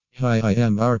Hi, I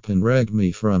am Arpan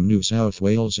Regmi from New South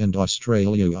Wales and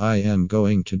Australia. I am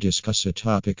going to discuss a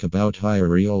topic about hire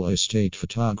real estate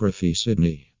photography,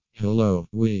 Sydney. Hello,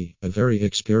 we, a very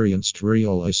experienced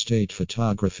real estate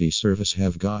photography service,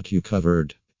 have got you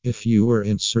covered. If you were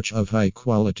in search of high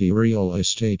quality real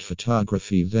estate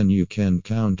photography, then you can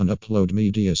count on Upload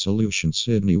Media Solutions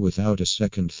Sydney without a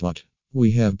second thought.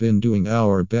 We have been doing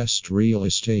our best real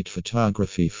estate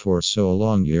photography for so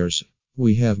long years.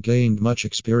 We have gained much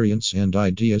experience and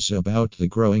ideas about the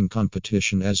growing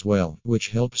competition as well, which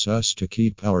helps us to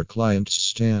keep our clients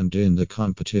stand in the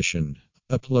competition.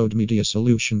 Upload Media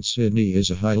Solutions Sydney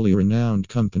is a highly renowned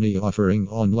company offering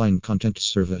online content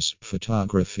service,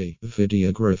 photography,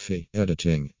 videography,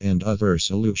 editing, and other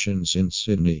solutions in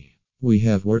Sydney. We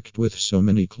have worked with so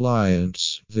many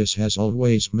clients. This has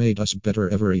always made us better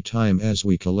every time as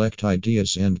we collect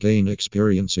ideas and gain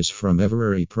experiences from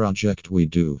every project we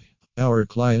do. Our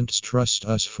clients trust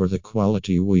us for the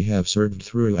quality we have served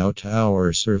throughout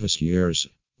our service years.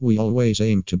 We always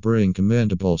aim to bring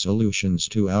commendable solutions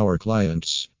to our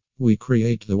clients. We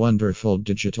create the wonderful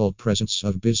digital presence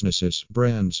of businesses,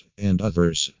 brands, and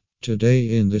others.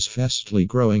 Today, in this fastly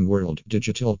growing world,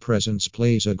 digital presence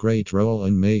plays a great role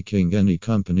in making any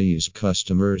company's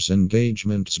customers'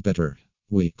 engagements better.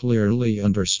 We clearly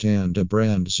understand a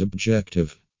brand's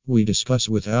objective. We discuss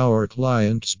with our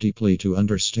clients deeply to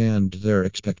understand their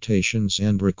expectations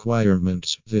and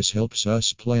requirements. This helps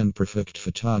us plan perfect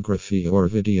photography or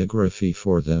videography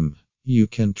for them. You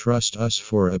can trust us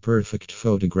for a perfect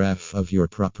photograph of your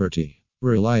property.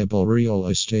 Reliable real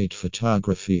estate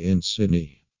photography in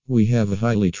Sydney. We have a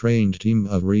highly trained team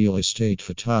of real estate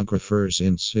photographers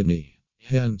in Sydney.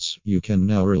 Hence, you can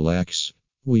now relax.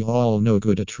 We all know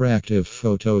good attractive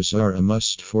photos are a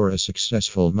must for a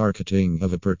successful marketing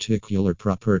of a particular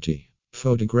property.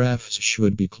 Photographs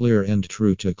should be clear and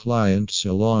true to clients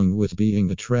along with being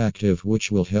attractive,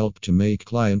 which will help to make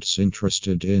clients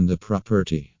interested in the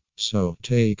property. So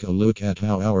take a look at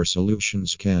how our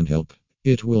solutions can help.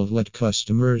 It will let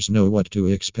customers know what to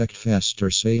expect.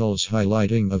 Faster sales,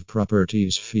 highlighting of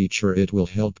properties feature. It will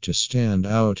help to stand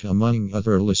out among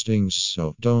other listings.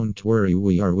 So don't worry,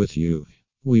 we are with you.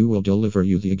 We will deliver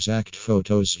you the exact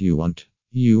photos you want.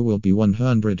 You will be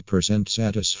 100%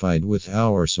 satisfied with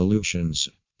our solutions.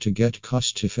 To get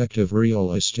cost-effective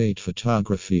real estate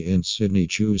photography in Sydney,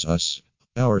 choose us.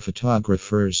 Our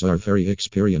photographers are very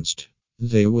experienced.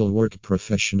 They will work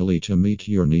professionally to meet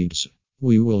your needs.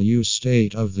 We will use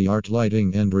state-of-the-art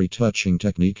lighting and retouching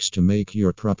techniques to make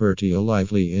your property a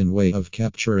lively way of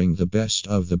capturing the best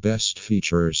of the best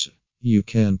features. You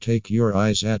can take your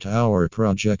eyes at our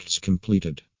projects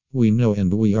completed. We know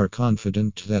and we are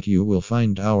confident that you will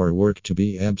find our work to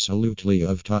be absolutely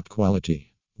of top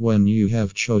quality. When you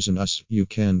have chosen us, you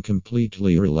can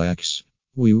completely relax.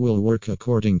 We will work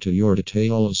according to your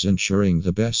details, ensuring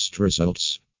the best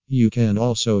results. You can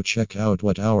also check out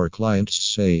what our clients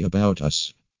say about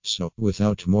us. So,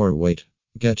 without more wait,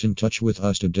 get in touch with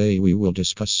us today. We will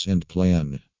discuss and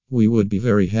plan. We would be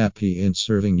very happy in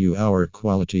serving you our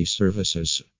quality services.